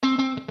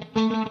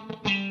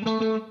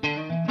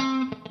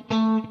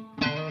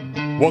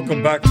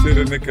Welcome back to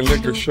the Nick and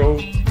Liquor Show.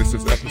 This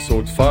is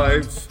episode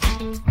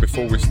 5.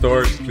 Before we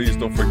start, please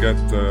don't forget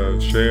to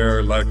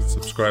share, like, and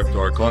subscribe to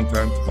our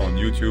content on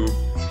YouTube,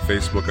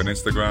 Facebook, and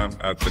Instagram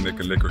at the Nick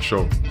and Liquor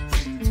Show.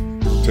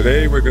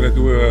 Today, we're going to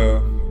do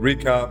a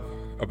recap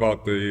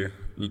about the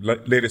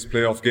latest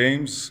playoff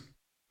games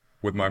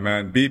with my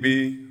man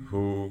Bibi,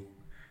 who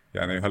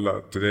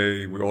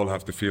today we all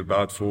have to feel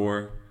bad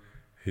for.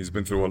 He's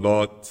been through a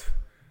lot.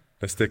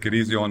 Let's take it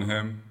easy on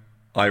him.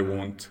 I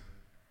won't.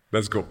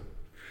 Let's go.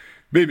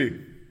 Bibi,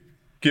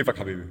 كيفك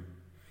حبيبي?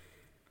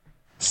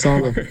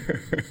 Solemn.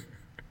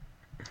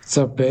 What's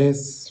up,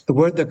 Bass? The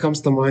word that comes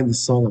to mind is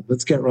solemn.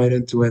 Let's get right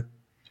into it.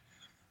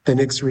 The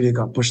Knicks really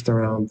got pushed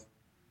around,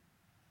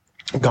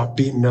 got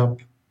beaten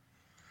up,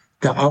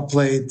 got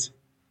outplayed.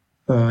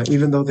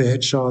 Even though they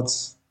hit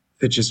shots,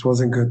 it just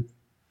wasn't good.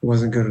 It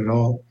wasn't good at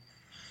all.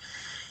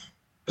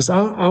 But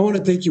I want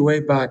to take you way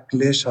back.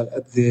 ليش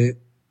هالقد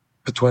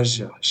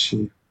بتوجع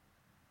الشيء؟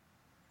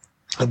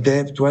 قد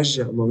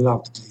بتوجع لما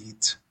نلعب ضد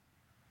الهيت.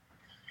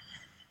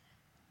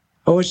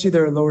 أول شيء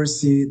there are lower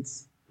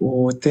seeds.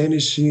 وتاني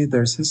شيء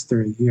there's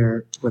history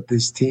here with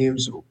these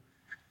teams.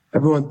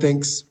 Everyone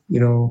thinks,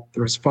 there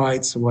was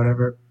fights or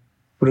whatever,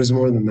 but it was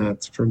more than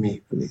that for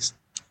me, at least.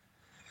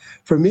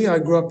 For me, I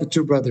grew up with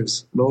two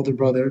brothers, an older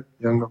brother,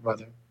 younger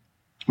brother.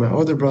 My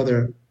older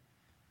brother,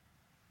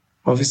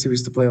 obviously we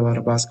used to play a lot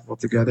of basketball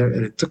together,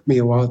 and it took me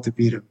a while to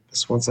beat him.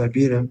 Because once I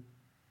beat him,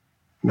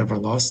 never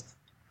lost.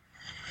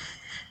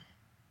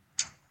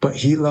 But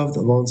he loved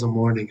Alonzo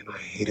Mourning, and I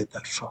hated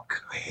that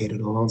fuck. I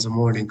hated Alonzo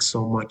Mourning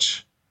so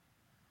much.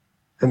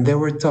 And they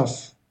were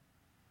tough.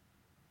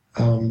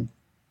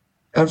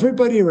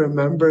 Everybody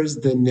remembers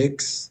the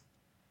Knicks,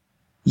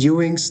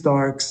 Ewing,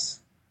 Starks,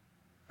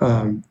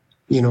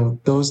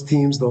 those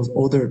teams, those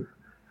older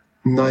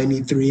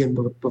 93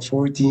 and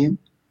before team.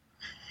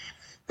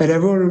 And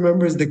everyone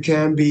remembers the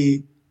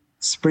Camby,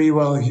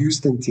 Sprewell,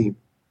 Houston team,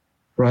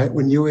 right?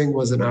 When Ewing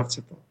was an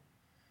afterthought.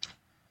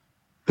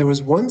 There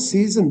was one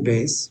season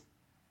base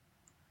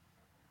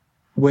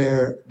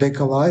where they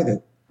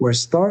collided, where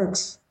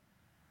Starks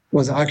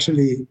was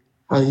actually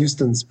on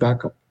Houston's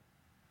backup.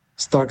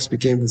 Starks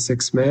became the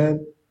sixth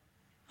man.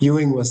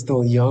 Ewing was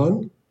still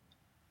young.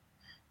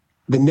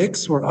 The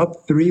Knicks were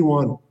up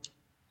 3-1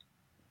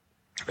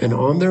 and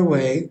on their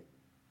way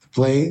to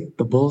play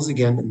the Bulls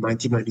again in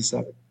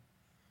 1997.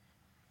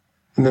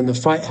 And then the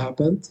fight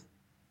happened.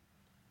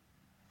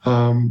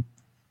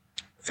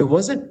 It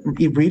wasn't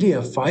really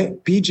a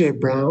fight.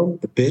 PJ Brown,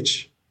 the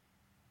bitch,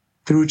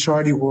 threw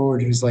Charlie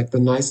Ward, who's like the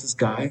nicest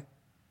guy,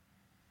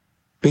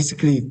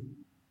 basically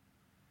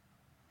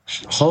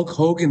Hulk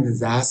Hogan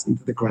his ass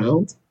into the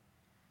ground.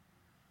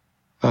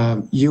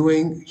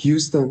 Ewing,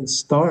 Houston,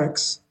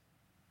 Starks,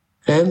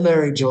 and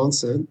Larry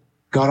Johnson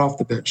got off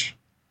the bench.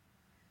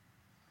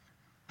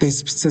 They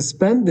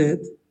suspended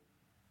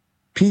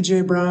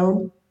PJ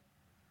Brown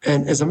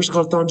and, as I'm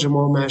غلطان,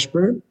 Jamal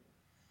Mashburn.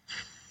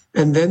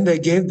 And then they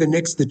gave the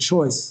Knicks the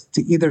choice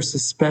to either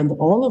suspend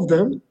all of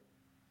them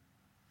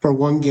for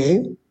one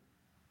game,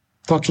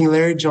 talking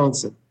Larry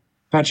Johnson,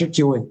 Patrick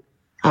Ewing,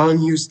 Allen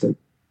Houston,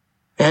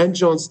 and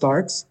John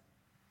Starks.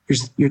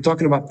 You're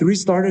talking about 3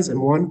 starters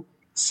and 1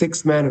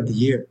 sixth man of the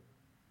year.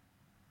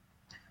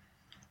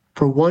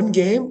 For one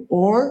game,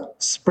 or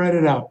spread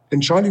it out.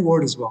 And Charlie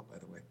Ward as well, by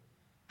the way.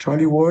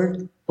 Charlie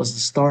Ward was the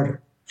starter,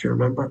 if you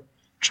remember.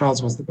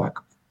 Charles was the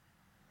backup.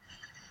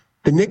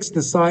 The Knicks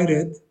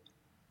decided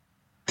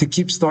to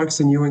keep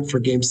Starks and Ewing for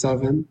Game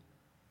 7,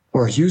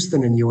 or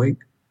Houston and Ewing.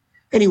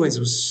 Anyways, it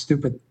was a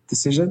stupid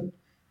decision.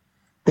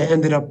 They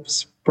ended up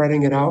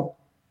spreading it out.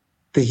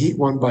 The Heat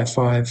won by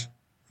 5,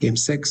 Game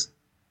 6.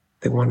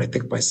 They won, I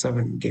think, by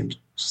 7, Game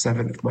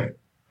 7, if my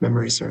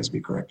memory serves me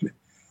correctly.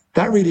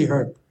 That really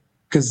hurt,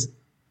 because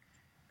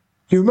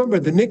you remember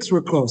the Knicks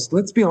were close.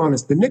 Let's be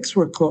honest. The Knicks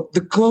were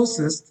the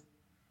closest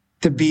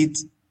to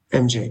beat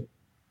MJ.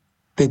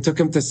 They took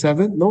him to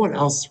 7. No one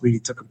else really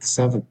took him to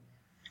 7.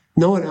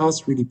 No one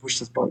else really pushed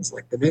his buttons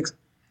like the Knicks.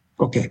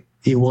 Okay,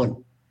 he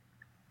won.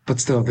 But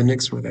still, the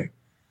Knicks were there.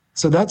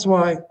 So that's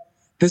why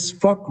this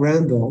fuck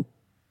Randall,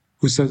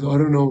 who says, I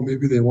don't know,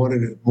 maybe they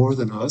wanted it more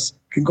than us,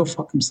 can go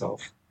fuck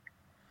himself.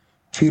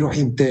 في روح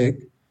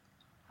ينتج.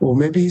 Or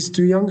maybe he's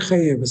too young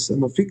خيي بس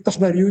انه فيك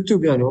تحضر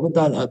يوتيوب يعني ما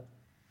بدها هالقد.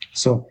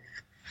 So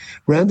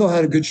Randall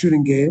had a good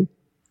shooting game.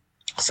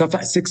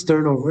 Suffered 6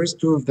 turnovers,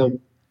 2 of them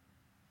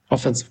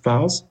offensive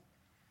fouls.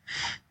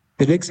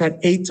 The Knicks had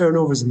 8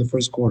 turnovers in the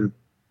first quarter.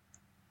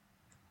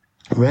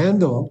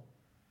 Randall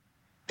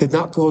did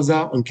not close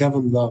out on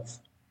Kevin Love.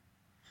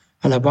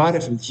 أنا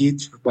بعرف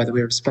الهيت, by the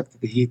way, I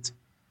respect the Heat.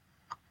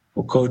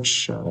 Or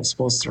Coach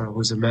Spoelstra,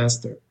 who's a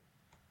master,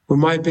 who in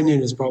my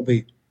opinion is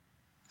probably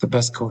the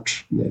best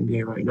coach in the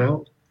NBA right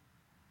now.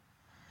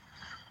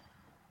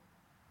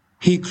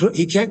 He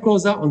can't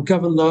close out on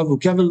Kevin Love,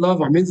 وكيفن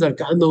Love عم ينزل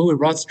كأنه هو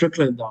رود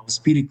ستريكلاند أو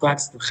سبيدي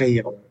كلاكستون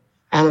خيي أو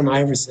ألان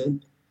آيفرسون.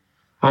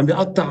 عم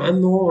بيقطع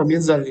عنه, عم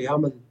ينزل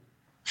يعمل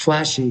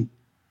flashy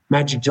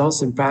Magic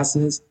Johnson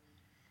passes.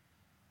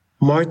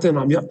 Martin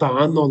عم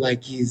يقطع عنه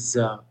like he's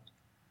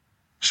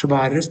شو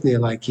بعرفني,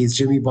 like he's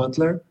Jimmy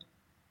Butler.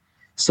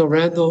 So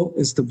Randall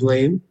is to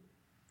blame.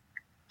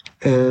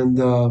 And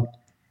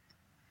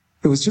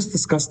it was just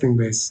disgusting,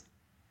 base.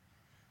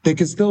 They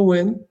can still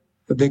win,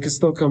 but they can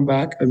still come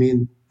back. I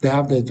mean, they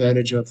have the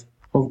advantage of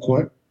home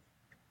court.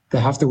 They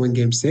have to win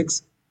game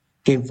 6,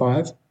 game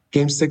 5.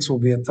 Game 6 will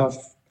be a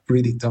tough,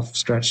 really tough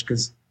stretch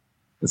because,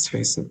 let's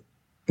face it,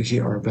 the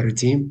Heat are a better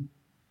team.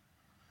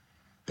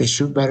 They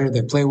shoot better.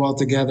 They play well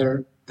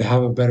together. They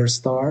have a better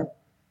star.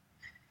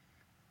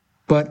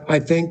 But I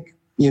think,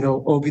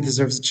 Obi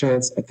deserves a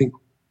chance. I think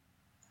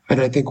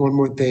one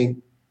more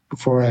thing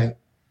before I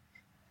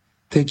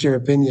take your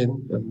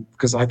opinion,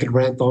 because I could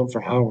rant on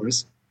for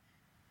hours,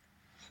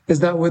 is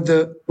that with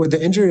the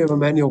injury of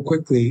Emmanuel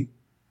Quickly,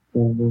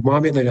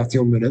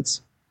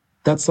 minutes,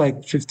 that's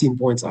like 15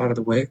 points out of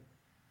the way.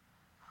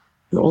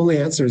 The only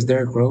answer is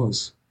Derrick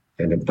Rose.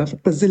 And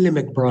نزل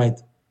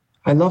McBride.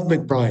 I love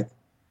McBride.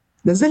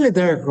 نزل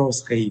Derrick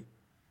Rose, خي.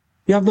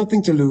 You have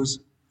nothing to lose.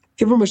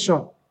 Give him a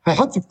shot. I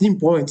had 15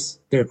 points,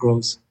 Derrick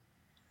Rose.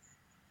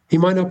 He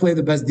might not play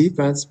the best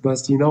defense,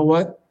 but you know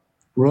what?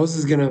 Rose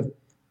is gonna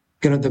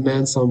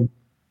demand some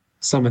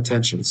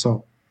attention.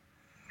 So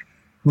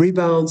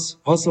rebounds,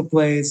 hustle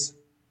plays,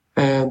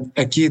 and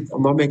Akid,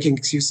 I'm not making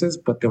excuses,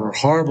 but there were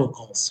horrible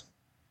calls.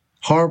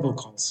 Horrible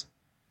calls.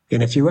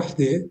 And if you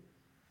wahdi,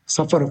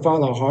 Safar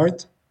Fala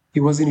hard, he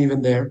wasn't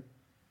even there.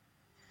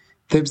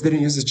 Tibbs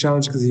didn't use the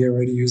challenge because he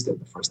already used it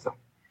the first time.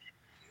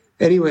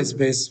 Anyways,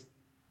 base,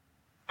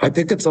 I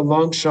think it's a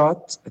long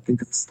shot. I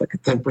think it's like a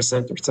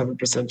 10% or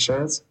 7%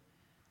 chance.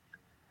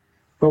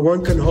 But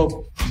one can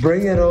hope.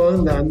 Bring it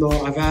on.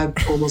 لأنه I've had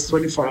almost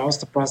 24 hours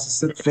to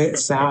process it. في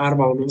الساعة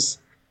 4:30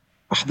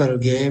 أحضر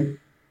الجيم.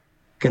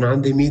 كان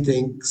عندي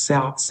meeting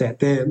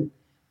ساعتين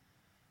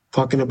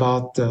talking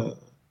about the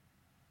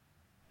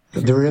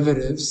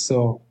derivatives.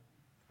 So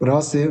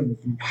راسي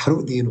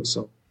محروق دينه.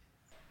 So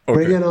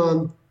bring it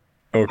on.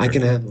 Okay. I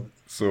can handle it.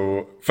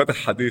 So فتح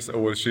حديث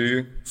أول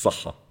شيء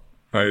صحة.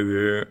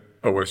 هيدي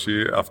أول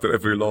شيء after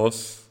every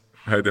loss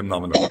هيدي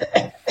بنعملها.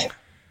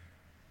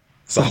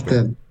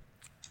 صحتين.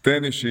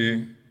 تاني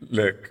شيء,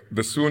 like,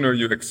 the sooner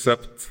you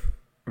accept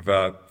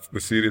that the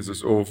series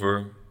is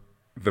over,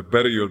 the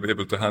better you'll be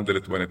able to handle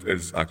it when it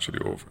is actually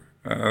over.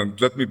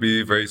 And let me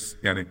be very,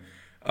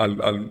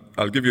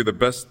 I'll give you the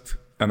best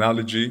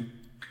analogy.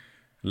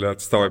 لا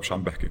تستوعب شو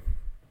عم بحكي.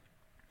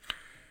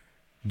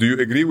 Do you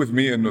agree with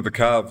me in the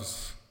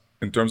Cavs,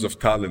 in terms of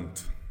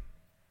talent,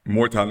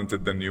 more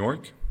talented than New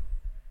York?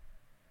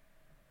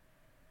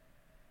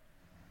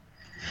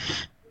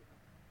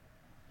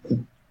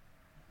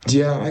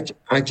 Yeah,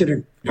 I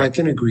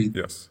can agree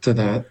to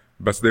that.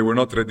 But they were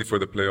not ready for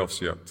the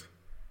playoffs yet.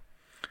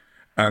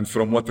 And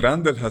from what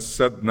Randall has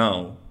said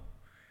now,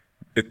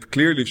 it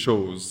clearly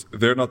shows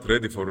they're not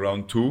ready for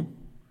round 2,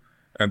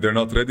 and they're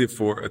not ready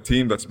for a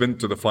team that's been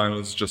to the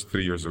finals just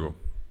 3 years ago.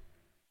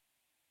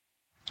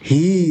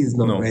 He's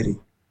not ready.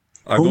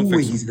 I don't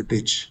think so. He's the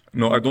bitch.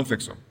 No, I don't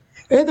think so.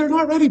 Hey, they're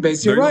not ready,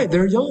 base. You're right.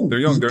 They're young.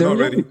 They're young. They're not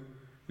ready.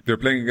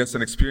 They're playing against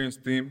an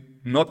experienced team,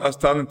 not as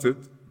talented,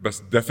 but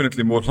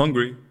definitely more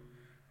hungry,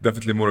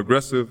 definitely more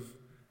aggressive,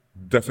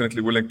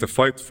 definitely willing to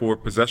fight for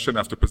possession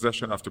after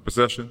possession after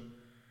possession.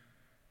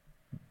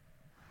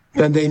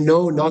 And they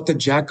know not to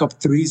jack up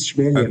threes.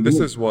 And this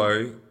is why,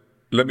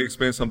 let me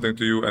explain something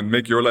to you and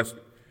make your life.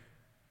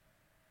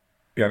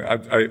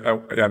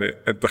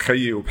 يعني أنت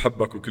خيي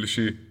وبحبك وكل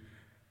شيء.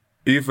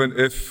 Even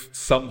if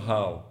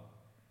somehow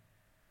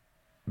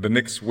the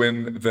Knicks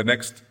win the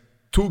next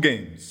 2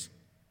 games,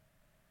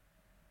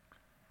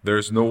 there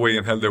is no way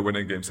in hell they're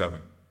winning game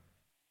 7.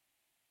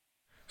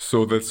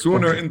 So the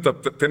sooner أنت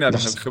بتقتنع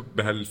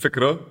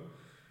بهالفكرة,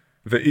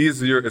 the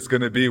easier it's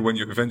going to be when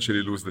you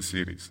eventually lose the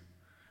series.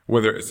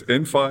 Whether it's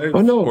in 5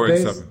 or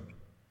in 7.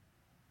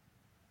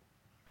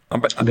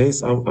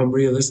 I'm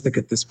realistic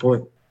at this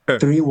point.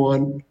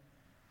 3-1,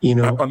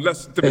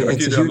 unless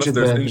there's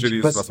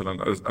injuries مثلا,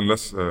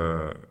 unless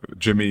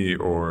Jimmy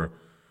or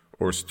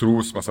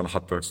Strus مثلا,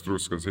 حتى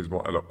Strus because he's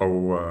more,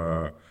 أو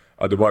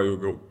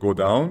Adebayo go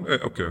down,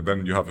 okay,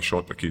 then you have a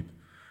shot أكيد.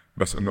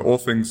 But in all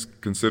things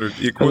considered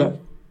equal,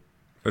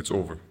 it's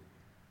over.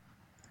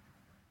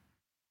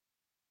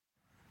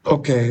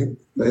 Okay,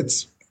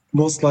 it's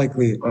most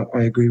likely,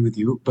 I agree with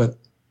you, but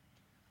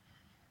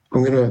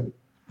I'm going to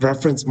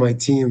reference my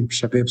team,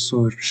 Shabab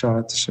Sur, shout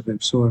out to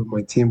Shabab Sur,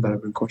 my team that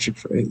I've been coaching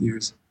for 8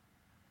 years.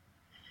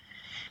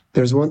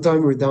 There's one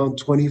time we're down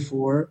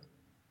 24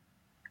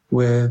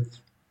 with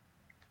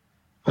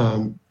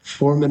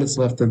 4 minutes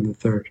left in the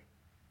third,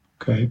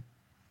 okay?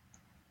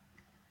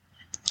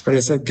 And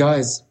I said,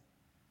 guys,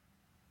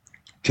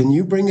 can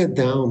you bring it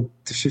down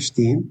to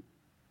 15?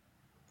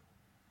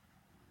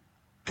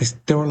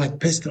 They were like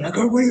pissed. They're like,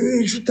 oh, wait,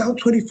 you're down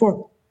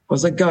 24. I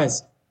was like,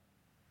 guys,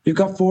 you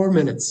got 4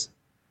 minutes.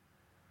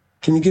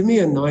 Can you give me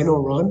a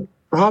 9-0 run?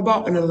 Or how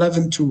about an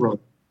 11-2 run?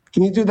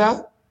 Can you do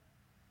that?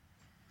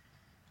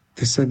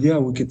 They said, yeah,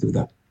 we could do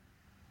that.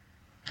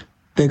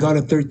 They got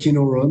a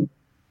 13-0 run.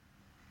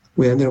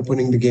 We ended up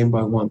winning the game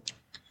by 1.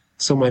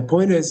 So my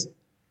point is,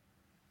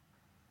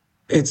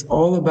 it's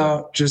all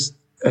about just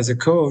as a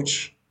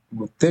coach,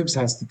 what Tibbs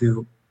has to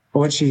do,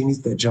 what he needs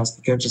to adjust,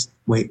 he can't just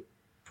wait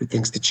for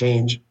things to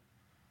change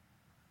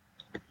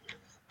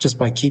just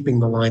by keeping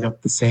the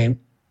lineup the same.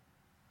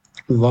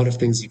 A lot of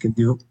things you can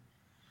do.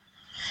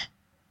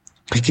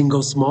 He can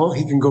go small,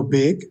 he can go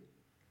big.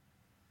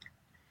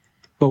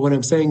 But what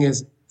I'm saying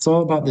is, it's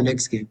all about the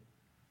next game.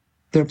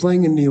 They're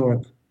playing in New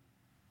York.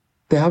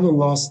 They haven't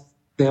lost.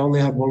 They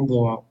only had one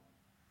blowout.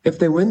 If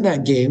they win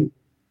that game,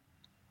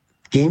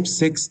 Game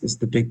 6 is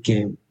the big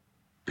game,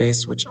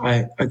 base, which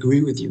I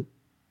agree with you,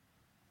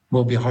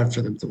 will be hard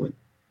for them to win.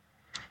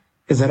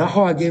 إذا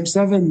راحوا على Game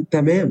 7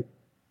 تمام،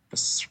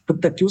 بس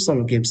بدك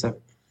يوصلوا Game 7.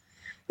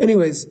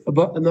 Anyways,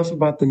 enough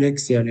about the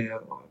Knicks. يعني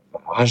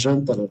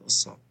عجنت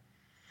للقصة.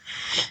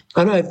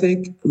 And I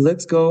think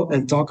let's go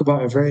and talk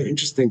about a very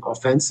interesting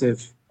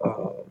offensive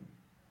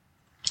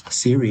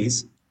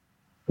series,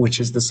 which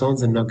is the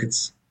Suns and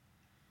Nuggets.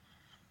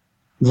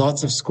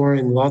 Lots of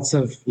scoring, lots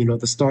of,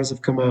 the stars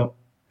have come out.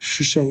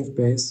 Shushaif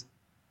base.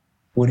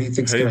 What do you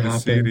think is going to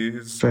happen?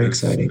 Series very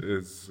exciting.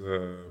 Is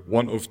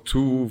one of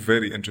two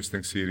very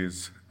interesting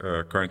series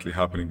currently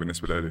happening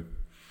بالنسبة لي.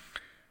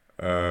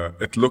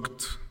 It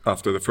looked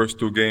after the first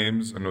two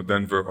games,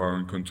 Denver are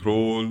in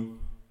control.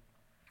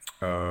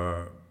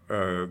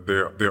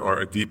 They are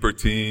a deeper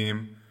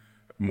team,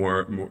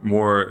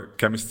 more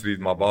chemistry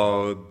مع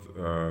بعض.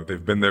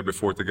 They've been there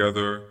before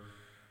together.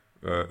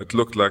 It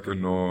looked like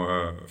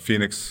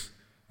Phoenix,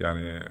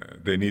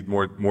 they need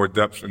more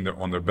depth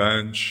on their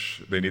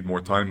bench. They need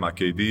more time مع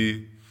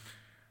KD.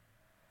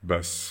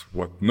 But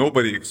what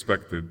nobody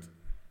expected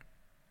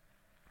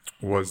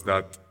was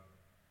that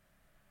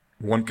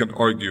one can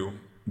argue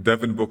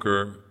Devin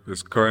Booker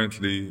is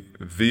currently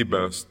the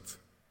best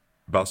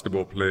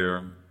basketball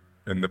player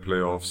in the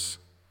playoffs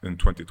in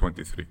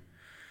 2023.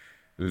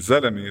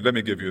 Zalami, let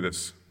me give you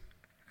this.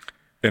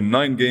 In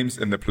 9 games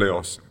in the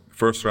playoffs,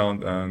 first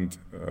round and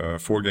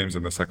 4 games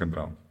in the second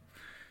round,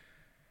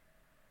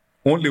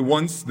 only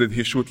once did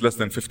he shoot less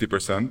than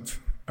 50%,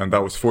 and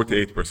that was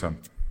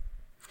 48%.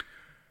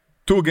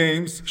 2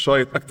 games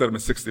شايط أكتر من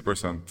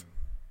 60%.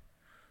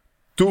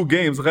 2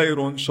 games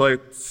غيرهم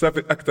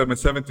شايط أكتر من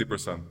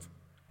 70%.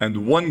 And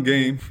 1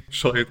 game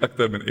شايط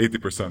أكتر من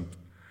 80%.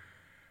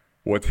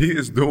 What he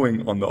is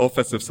doing on the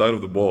offensive side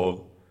of the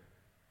ball,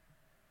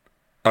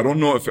 I don't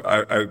know if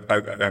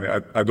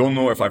I don't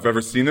know if I've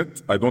ever seen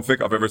it. I don't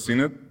think I've ever seen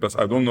it, but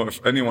I don't know if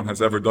anyone has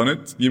ever done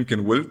it.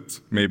 يمكن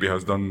Wilt maybe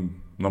has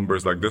done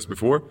numbers like this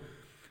before,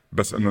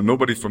 but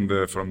nobody from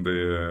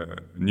the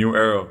new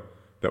era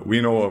that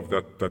we know of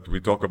that we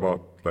talk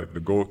about, like the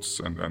GOATs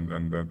and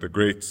the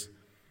greats.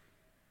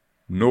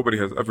 Nobody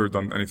has ever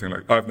done anything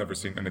like. I've never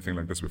seen anything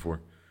like this before.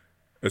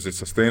 Is it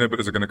sustainable?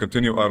 Is it going to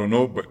continue? I don't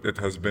know, but it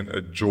has been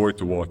a joy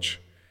to watch.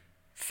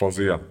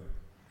 Fazia.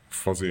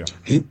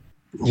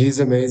 He's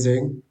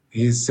amazing.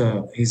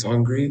 He's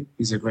hungry.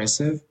 He's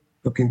aggressive,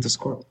 looking to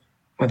score.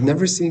 I've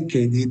never seen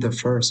KD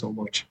defer so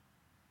much.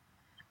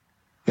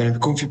 يعني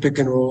بيكون في pick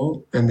and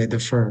roll and they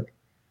defer.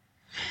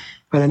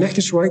 أنا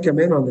نحكي شوي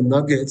كمان on the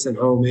Nuggets and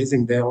how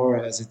amazing they are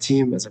as a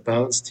team, as a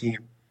balanced team,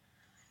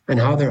 and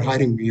how they're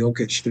hiding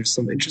Jokic. There's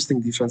some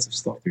interesting defensive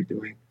stuff they're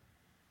doing.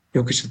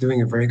 Jokic is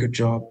doing a very good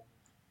job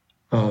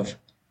of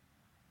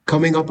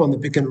coming up on the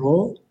pick and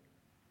roll,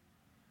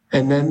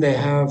 and then they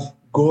have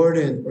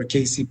Gordon or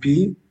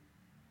KCP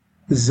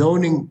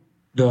zoning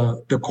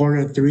the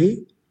corner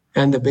 3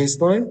 and the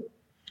baseline.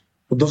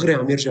 ودغري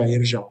عم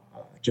يرجع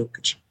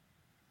Jokic.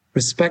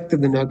 Respect to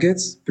the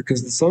Nuggets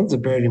because the Suns are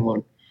barely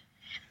won.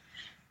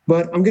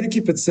 But I'm going to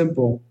keep it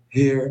simple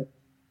here,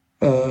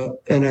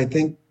 and I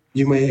think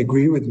you may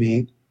agree with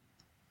me.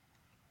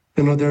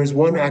 There's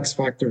one X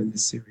factor in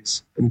this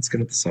series, and it's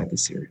going to decide the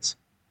series.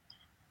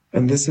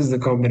 And this is the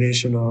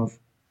combination of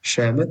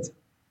Shamet,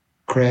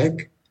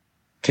 Craig,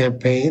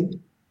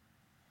 Campaign.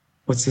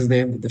 What's his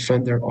name? The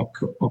defender,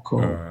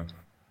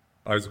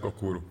 Isaac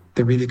Okoro.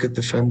 The really good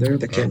defender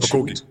that can't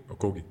shoot.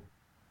 Okogie.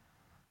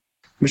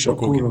 Mish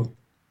Okoro.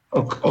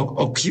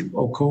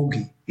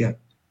 Okogie. Yeah,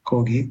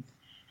 Okogie.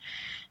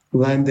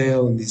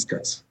 Landale and these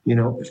guys.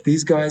 If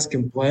these guys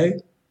can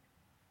play,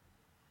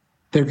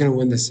 they're going to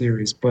win the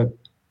series. But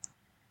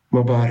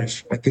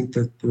Mabarif, I think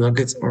that the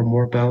Nuggets are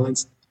more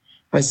balanced.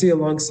 I see a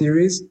long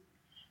series,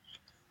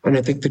 and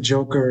I think the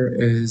Joker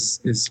is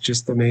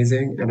just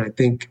amazing, and I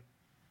think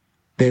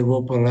they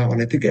will pull out.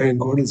 And I think Aaron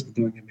Gordon's been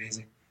doing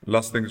amazing.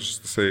 Last thing is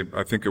just to say,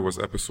 I think it was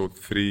episode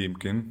 3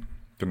 يمكن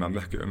كنا عم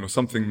نحكي إنه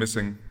something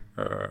missing.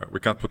 We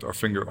can't put our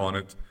finger on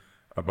it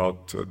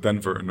about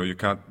Denver. You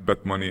can't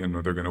bet money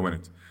إنه they're going to win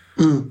it.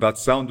 That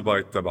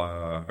soundbite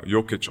تبع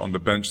Jokic on the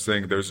bench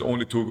saying there's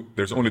only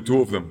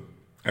two of them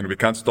and we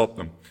can't stop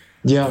them.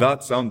 Yeah. That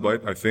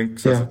soundbite I think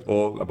says it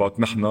all about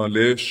نحنا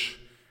ليش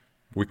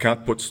we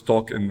can't put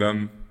stock in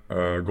them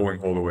going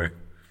all the way.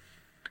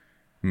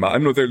 مع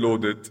إنه they're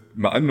loaded,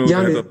 مع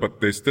إنه but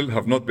they still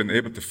have not been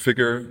able to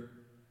figure.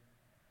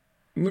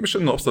 مش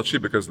إنه أبسط شيء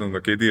because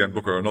KD and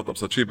Booker are not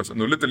أبسط شيء, بس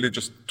إنه literally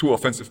just 2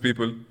 offensive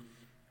people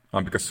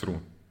عم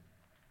بكسرون.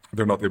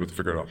 they're not able to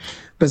figure it out.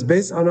 But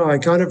based on, I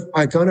kind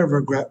of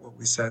regret what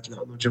we said.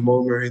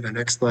 Jamal Murray the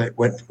next night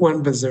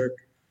went berserk.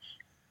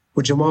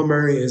 Well, Jamal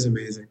Murray is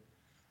amazing.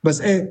 But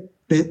hey,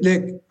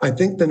 I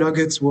think the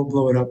Nuggets will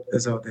blow it up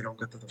as though they don't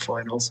get to the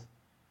finals.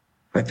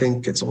 I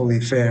think it's only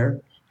fair.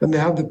 And they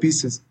have the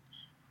pieces.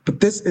 But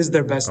this is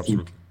their best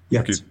team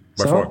yet.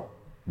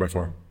 By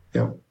far.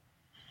 Yeah.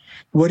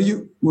 What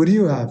do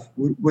you have?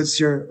 What's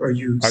your,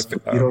 you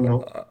don't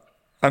know?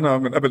 أنا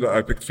من قبل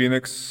I picked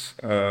Phoenix.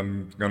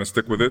 Gonna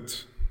stick with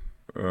it.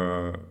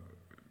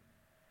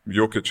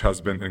 Jokic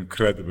has been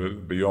incredible,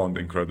 beyond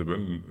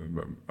incredible.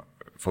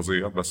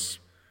 فظيع, بس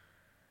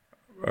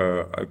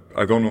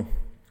I don't know.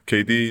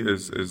 KD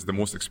is the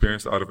most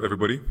experienced out of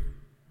everybody.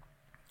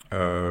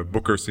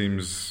 Booker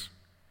seems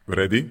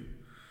ready.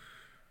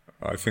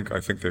 I think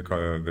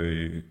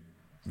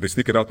they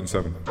sneak it out in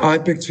 7. I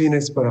picked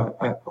Phoenix, but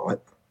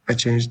I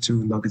changed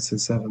to Nuggets in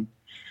 7.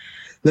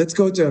 Let's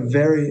go to a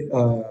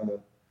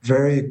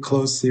very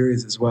close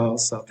series as well,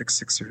 Celtics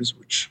Sixers,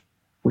 which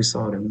we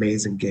saw an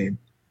amazing game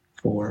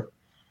for.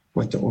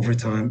 Went to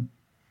overtime.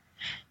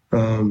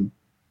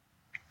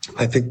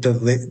 I think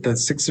the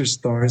Sixers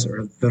stars are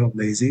a little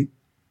lazy,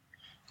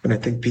 and I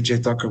think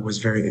PJ Tucker was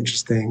very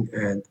interesting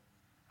and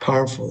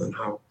powerful in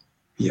how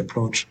he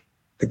approached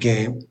the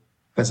game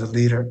as a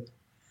leader.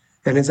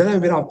 And instead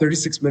of being out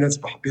 36 minutes,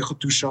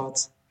 2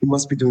 shots, he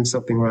must be doing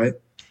something right.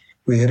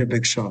 We hit a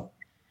big shot.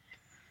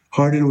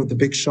 Harden with the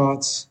big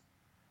shots.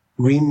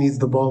 Green needs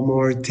the ball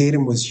more.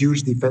 Tatum was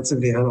huge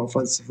defensively and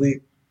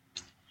offensively.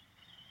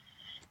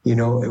 You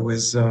know, it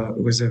was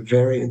a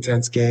very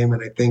intense game,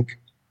 and I think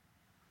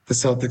the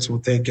Celtics will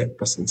take it,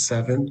 but in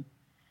 7.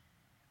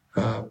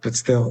 But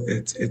still,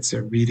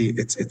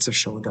 it's a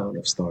showdown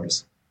of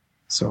stars.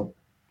 So,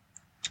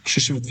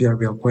 Shishivit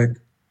real quick.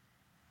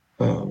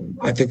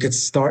 I think it's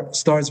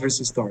stars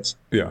versus stars.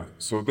 Yeah.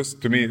 So this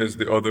to me is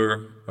the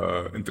other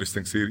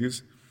interesting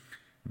series,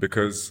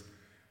 because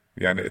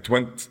it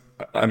went.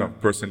 I know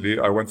personally,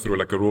 I went through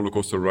like a roller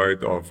coaster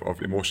ride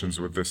of emotions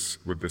with this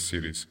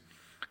series.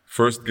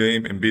 First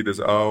game, Embiid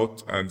is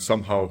out, and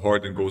somehow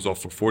Harden goes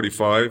off for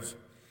 45,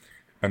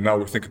 and now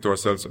we're thinking to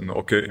ourselves,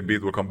 okay,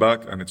 Embiid will come back,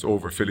 and it's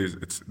over.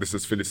 This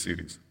is Philly's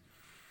series.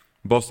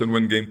 Boston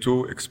win game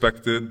 2,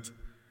 expected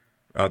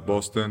at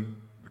Boston.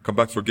 Come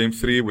back for game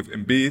 3 with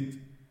Embiid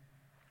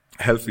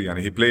healthy, and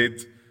he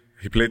played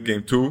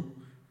game 2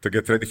 to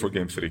get ready for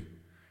game 3.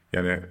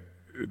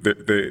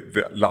 they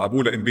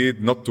لعبوه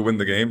لإمبيد not to win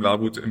the game,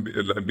 لعبوه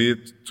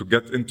لإمبيد to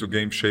get into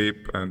game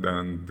shape and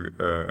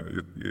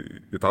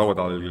يتعود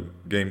على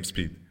game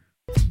speed.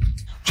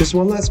 Just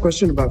one last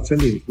question about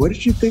Philly. What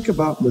did you think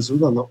about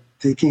Mazzulla not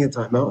taking a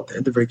timeout at the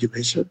end of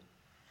regulation?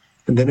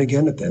 And then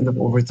again at the end of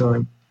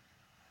overtime,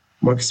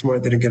 Marcus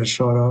Smart didn't get a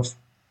shot off.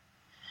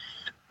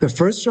 The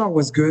first shot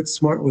was good.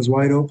 Smart was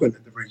wide open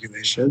in the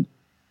regulation.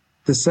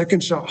 The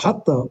second shot,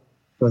 Hatta,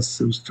 but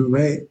it was too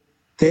late.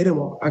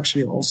 Tatum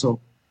actually also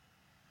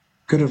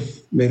could have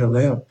made a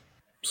layup.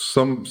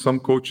 Some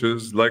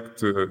coaches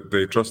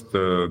they trust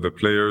the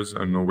players,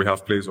 and we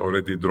have plays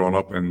already drawn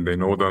up and they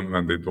know them,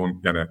 and they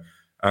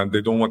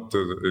don't want to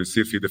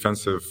يصير في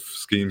defensive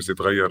schemes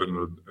يتغير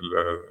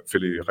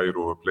الفيلي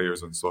يغيروا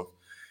players and stuff.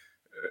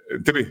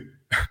 انتبه,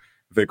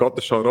 they got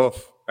the shot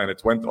off and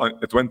it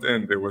went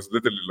in. There was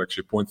literally like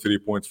 0.3,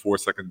 0.4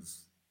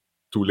 seconds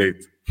too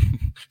late.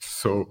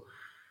 So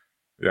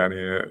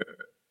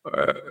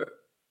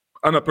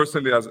أنا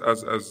personally as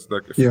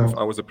like if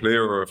I was a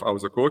player or if I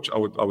was a coach, I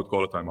would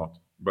call a timeout.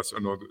 But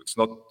it's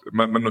not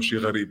منه شيء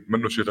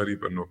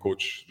غريب إنه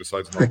coach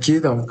decides not.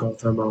 أكيد I would call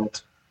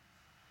timeout.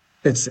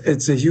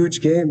 It's a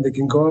huge game. They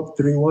can go up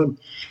 3-1.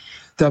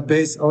 That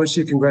base, I wish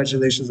you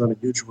congratulations on a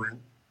huge win.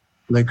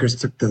 Lakers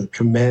took the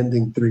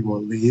commanding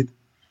 3-1 lead.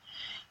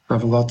 I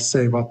have a lot to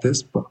say about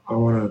this, but I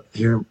want to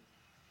hear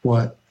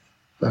what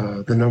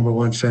the number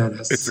one fan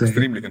has to say. It's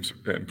extremely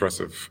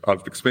impressive.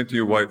 I'll explain to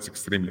you why it's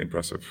extremely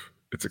impressive.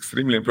 It's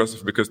extremely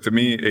impressive because to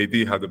me, AD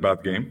had a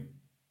bad game.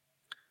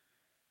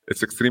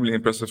 It's extremely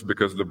impressive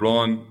because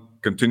LeBron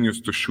continues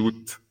to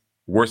shoot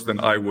worse than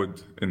I would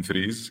in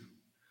threes.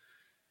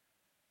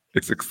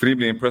 It's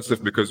extremely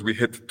impressive because we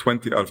hit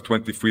 20 out of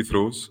 20 free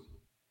throws.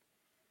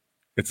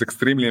 It's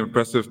extremely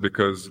impressive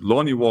because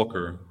Lonnie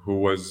Walker, who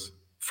was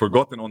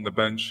forgotten on the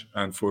bench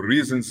and for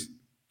reasons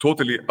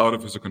totally out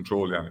of his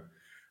control,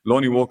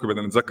 Lonnie Walker,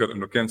 بدنا نتذكر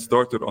إنه كان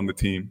starter on the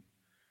team,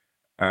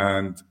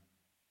 and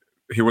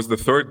he was the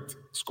third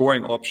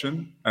scoring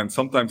option and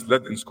sometimes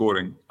led in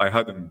scoring. I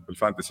had him in the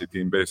fantasy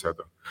team base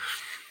هذا.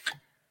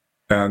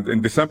 And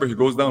in December he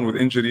goes down with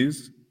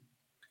injuries,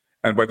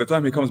 and by the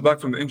time he comes back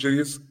from the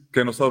injuries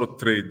كانوا صاروا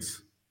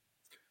trades.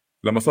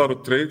 لما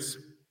صاروا trades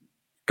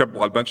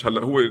كبوا على البنش.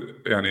 هلا هو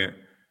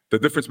the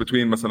difference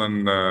between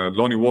مثلا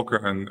Lonnie Walker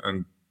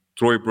and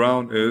Troy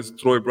Brown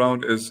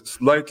is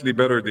slightly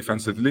better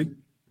defensively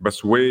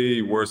but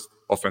way worse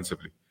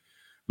offensively.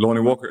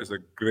 Lonnie Walker is a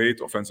great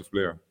offensive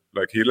player.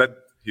 Like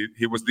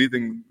he was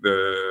leading the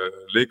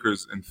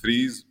Lakers in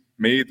threes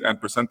made and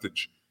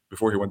percentage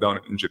before he went down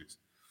in injuries.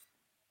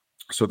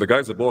 So the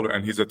guy's a baller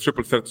and he's a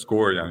triple threat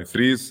scorer, يعني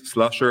threes,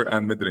 slasher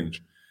and mid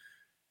range.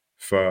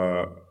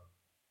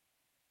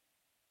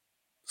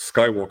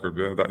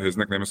 Skywalker, his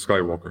nickname is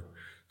Skywalker.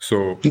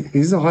 So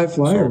he's a high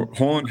flyer. So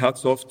Hon,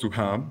 hats off to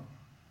Ham.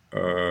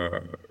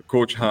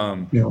 Coach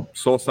Ham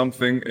saw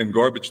something in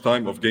garbage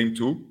time of game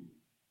 2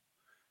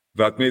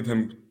 that made him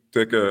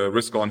take a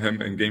risk on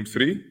him in game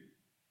 3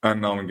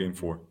 and now in game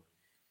 4.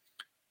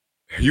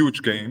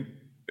 Huge game.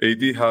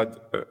 AD had,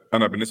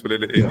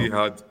 AD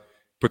had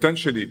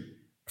potentially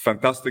a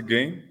fantastic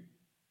game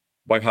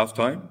by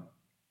halftime.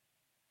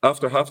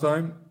 After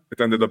halftime,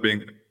 it ended up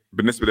being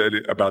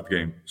a bad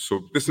game.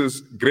 So this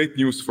is great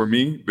news for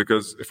me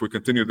because if we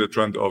continue the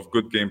trend of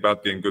good game,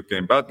 bad game, good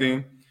game, bad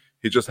game,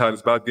 he just had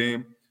his bad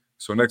game.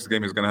 So next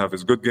game he's going to have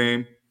his good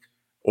game.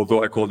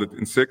 Although I called it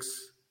in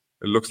 6,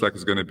 it looks like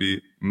it's going to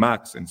be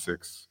max in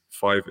 6.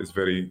 5 is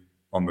very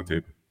on the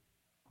table.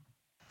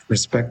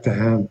 Respect to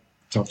him.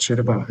 Talk shit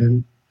about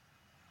him.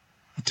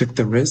 He took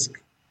the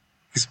risk.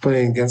 He's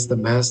playing against the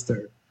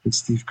master in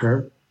Steve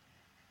Kerr,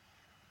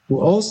 who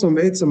also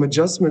made some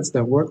adjustments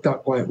that worked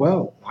out quite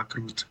well.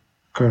 Akrut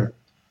Kerr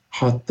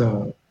hot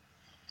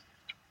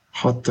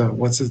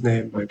what's his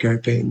name? Gary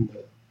Payton,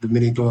 the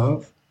mini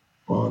glove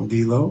on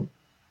D'Lo,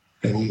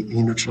 and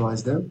he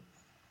neutralized them.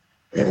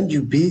 And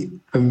you beat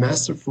a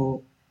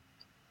masterful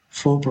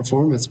full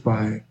performance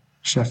by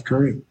Chef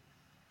Curry.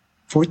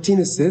 14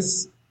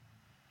 assists,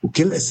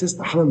 وكل assist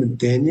أحلى من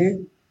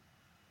الثانية.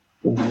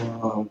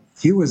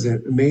 He was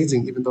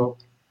amazing, even though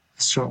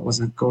his shot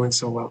wasn't going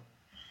so well.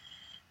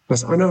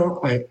 But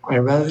I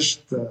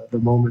relished the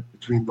moment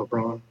between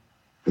LeBron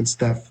and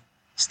Steph.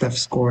 Steph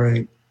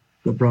scoring,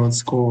 LeBron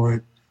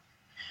scored.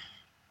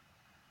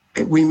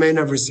 We may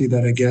never see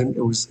that again.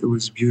 It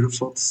was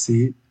beautiful to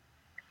see.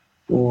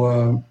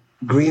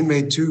 Green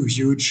made 2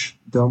 huge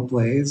dumb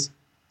plays.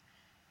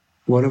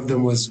 One of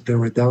them was they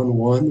were down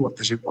 1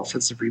 وقت جاب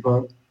offensive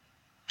rebound.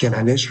 كان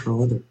عليه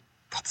شرودر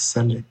تحت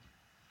السلة.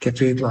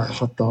 كيف يطلع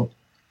يحطها.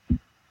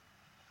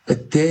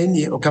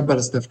 الثانية وكبر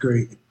ستيف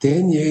كوري.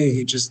 الثانية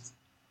he just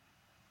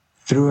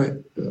threw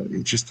it.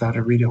 He just had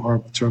a really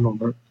horrible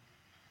turnover.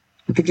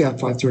 I think he had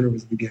 5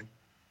 turnovers in the game.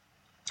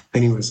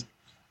 Anyways,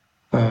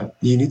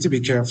 you need to be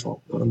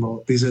careful.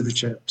 These are the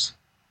champs.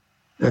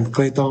 And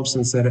Klay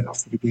Thompson said it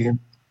after the game.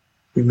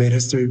 We made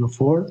history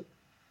before.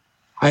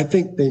 I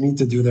think they need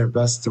to do their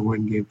best to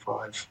win Game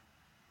 5.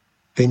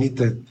 They need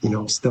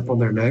to, step on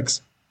their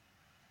necks.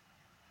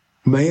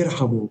 ما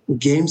يرحموا.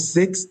 Game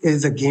 6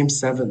 is a Game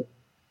 7.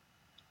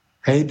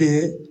 I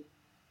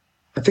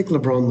think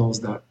LeBron knows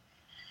that.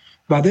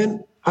 But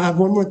then I have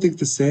one more thing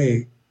to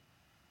say.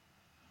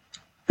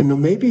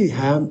 Maybe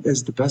Ham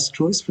is the best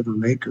choice for the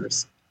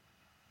Lakers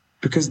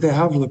because they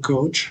have the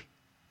coach.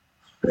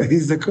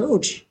 He's the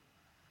coach.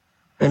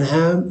 And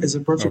Ham is a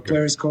perfect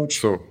player's coach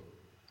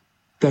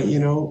that,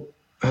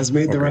 has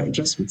made the right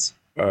adjustments.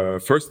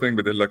 First thing,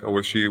 بدي لك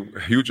أول شيء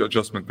huge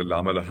adjustment اللي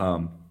عملها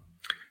Ham.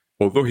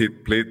 Although he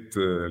played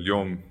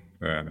اليوم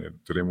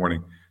today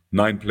morning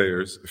 9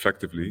 players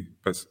effectively,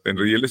 but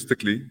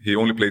realistically he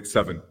only played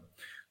 7.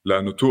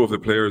 لأنه 2 of the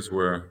players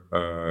were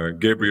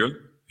Gabriel,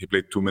 he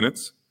played 2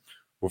 minutes,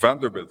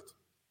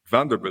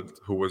 Vanderbilt,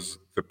 who was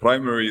the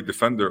primary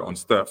defender on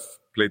Steph,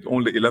 played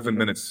only 11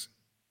 minutes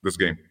this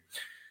game.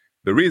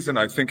 The reason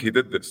I think he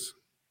did this,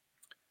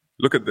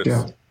 look at this.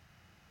 Yeah.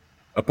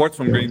 Apart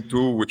from game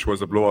 2, which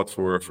was a blowout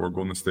for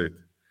Golden State,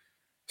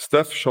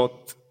 Steph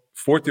shot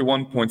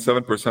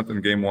 41.7%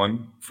 in game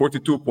 1,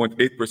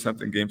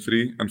 42.8% in game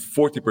 3, and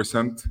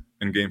 40%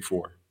 in game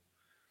 4.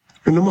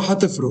 إنه ما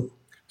حتفرق.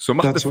 So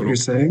that's what you're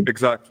saying?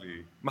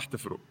 Exactly. ما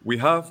حتفرق. We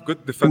have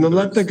good defenders. And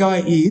let the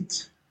guy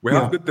eat. We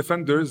have good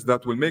defenders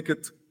that will make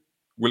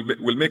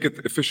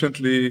it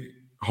efficiently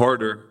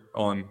harder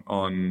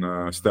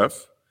on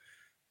Steph.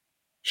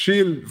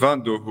 Shiel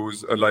Vando,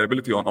 who's a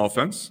liability on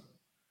offense,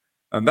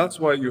 and that's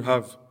why you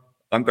have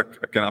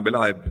عندك كان عم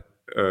بيلعب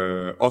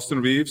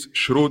Austin Reeves,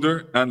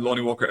 Schroeder, and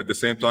Lonnie Walker at the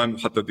same time.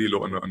 حتى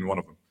D'Lo in one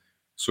of them.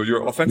 So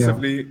you're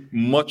offensively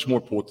much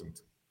more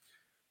potent.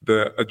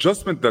 The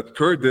adjustment that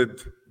Kerr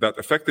did that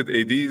affected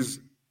AD's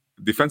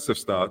defensive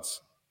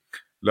stats.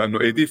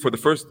 لأنه AD for the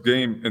first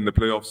game in the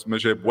playoffs ما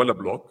جاب ولا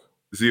block,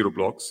 0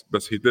 blocks,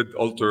 but he did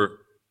alter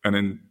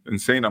an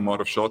insane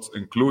amount of shots,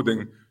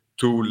 including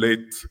 2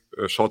 late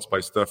shots by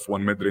Steph,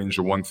 1 mid-range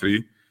or 1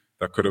 3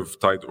 that could have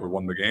tied or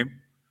won the game.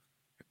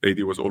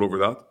 AD was all over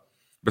that.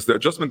 But the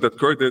adjustment that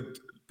Kerr did,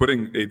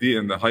 putting AD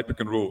in the high pick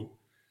and roll,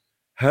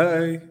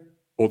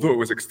 although it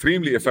was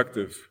extremely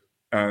effective,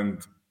 and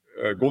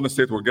Golden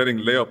State were getting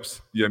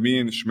layups,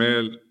 يمين,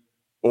 شمال,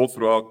 all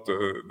throughout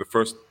the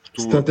first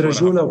 2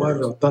 استدرجونا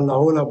برا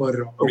طلعونا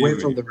برا away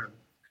from the rim.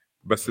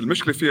 بس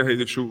المشكله فيها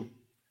هي شو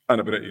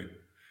انا برايي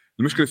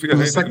المشكله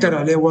فيها هي سكر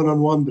عليه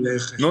 1-on-1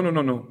 بالاخر.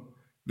 No.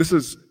 This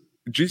is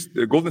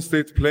Golden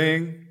State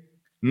playing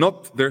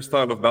not their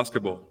style of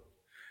basketball.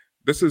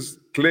 This is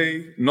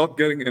Klay not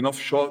getting enough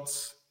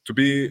shots to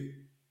be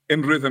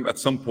in rhythm at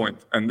some point,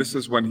 and this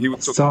is when he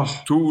would took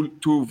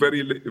two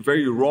very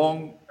very wrong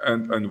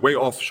and way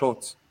off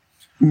shots.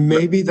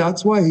 Maybe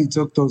that's why he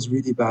took those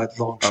really bad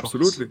long shots.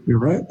 Absolutely. You're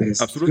right,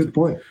 Base. Absolutely. Good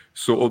point.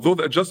 So although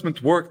the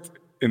adjustment worked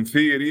in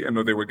theory, and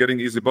they were getting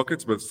easy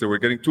buckets, but they were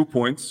getting 2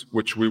 points,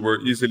 which we were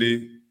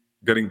easily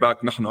getting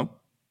back نحن,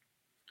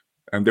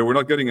 and they were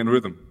not getting in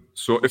rhythm.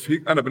 So if he,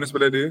 أنا بالنسبة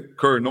لي,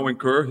 Kerr, knowing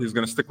Kerr, he's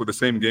going to stick with the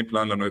same game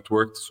plan لأنه it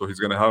worked. So he's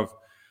going to have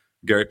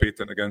Gary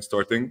Payton again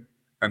starting,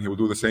 and he will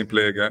do the same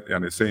play again,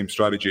 and the same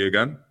strategy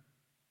again.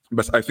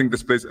 But I think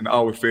this plays in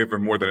our favor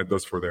more than it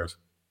does for theirs.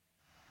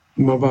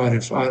 ما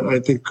بعرف. I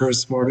think Kerr's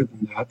smarter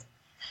than that.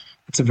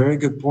 It's a very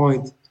good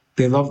point.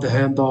 They love the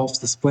handoffs,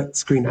 the split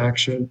screen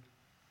action,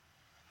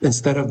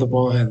 instead of the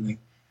ball handling.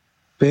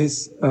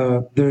 Base,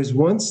 there's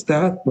one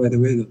stat, by the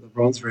way, that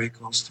LeBron's very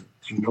close to.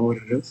 Do you know what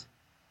it is?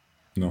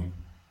 No.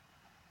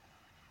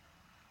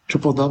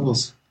 Triple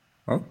doubles.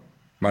 Oh,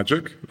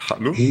 Magic?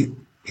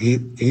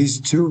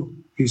 He's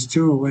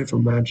two away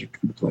from Magic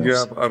in the playoffs.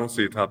 Yeah, but I don't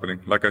see it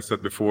happening. Like I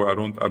said before,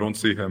 I don't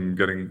see him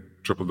getting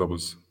triple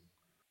doubles.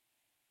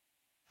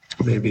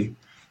 Maybe.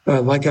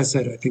 Like I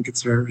said, I think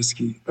it's very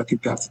risky. I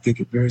think they have to take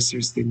it very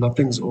seriously.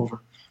 Nothing's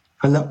over.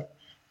 هلا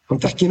عم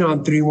تحكينا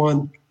عن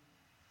 3-1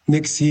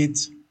 Knicks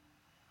Heat.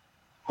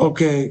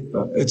 Okay,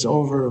 it's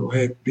over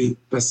وهيك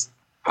بس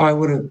I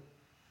wouldn't,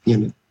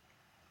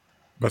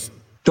 بس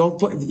don't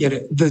put,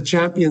 the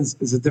champions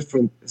is a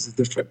different.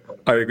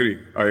 I agree.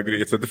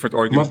 It's a different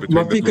argument between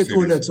ما the فيك two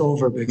تقول series. it's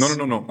over, Bix.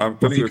 No. I'm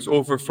telling you, it's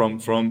over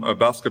from a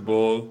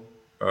basketball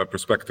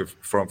perspective,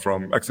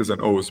 from X's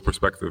and O's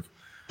perspective.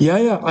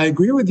 Yeah, I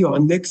agree with you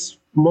on Knicks.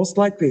 Most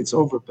likely it's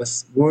over, but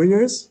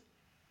Warriors,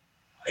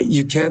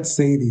 you can't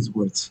say these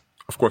words.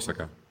 Of course I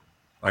can.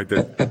 I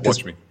did.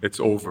 Watch me. It's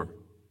over.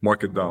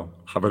 Mark it down.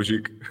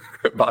 حبرجيك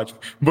بعد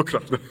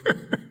بكره.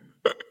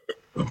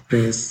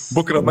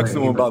 بكره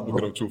ماكسيموم بعد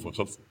بكره تشوفها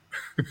خلص.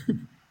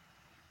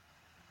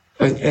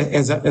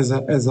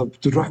 As a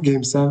تروح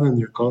game 7,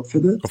 you're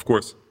confident? Of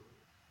course.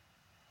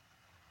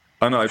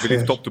 I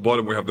believe top to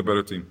bottom we have the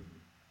better team.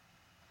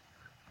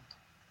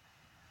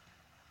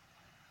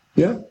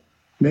 Yeah,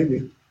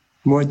 maybe.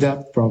 More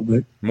depth,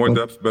 probably. More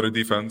depth, better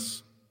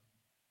defense.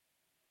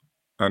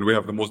 And we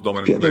have the most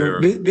dominant player.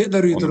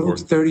 بيقدروا يضربوا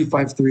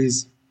 35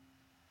 threes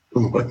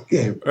in one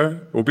game.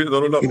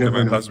 وبيقدروا لا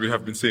كمان, as we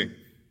have been seeing.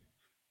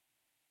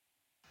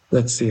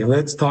 Let's see.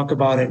 Let's talk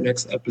about it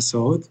next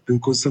episode.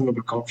 بنكون صرنا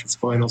بالconference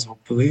finals,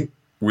 hopefully.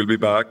 We'll be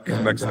back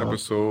next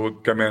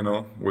episode.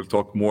 كمان we'll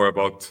talk more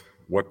about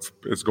what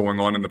is going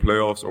on in the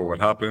playoffs or what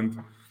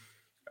happened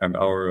and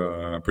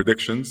our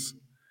predictions.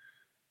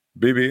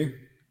 Baby,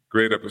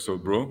 great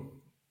episode, bro.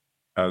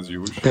 As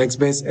usual. Thanks,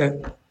 Base.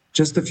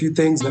 Just a few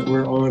things that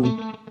we're on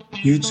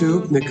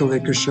YouTube, Nickel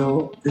Laker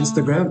Show,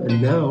 Instagram,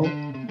 and now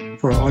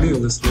for our audio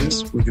listeners,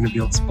 we're going to be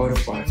on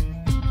Spotify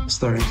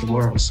starting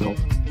tomorrow. So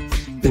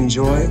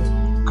enjoy,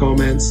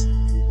 comments,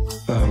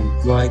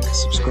 like,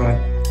 subscribe.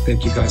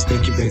 Thank you, guys.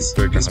 Thank you, Base.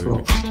 Peace,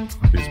 bro.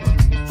 Peace, man.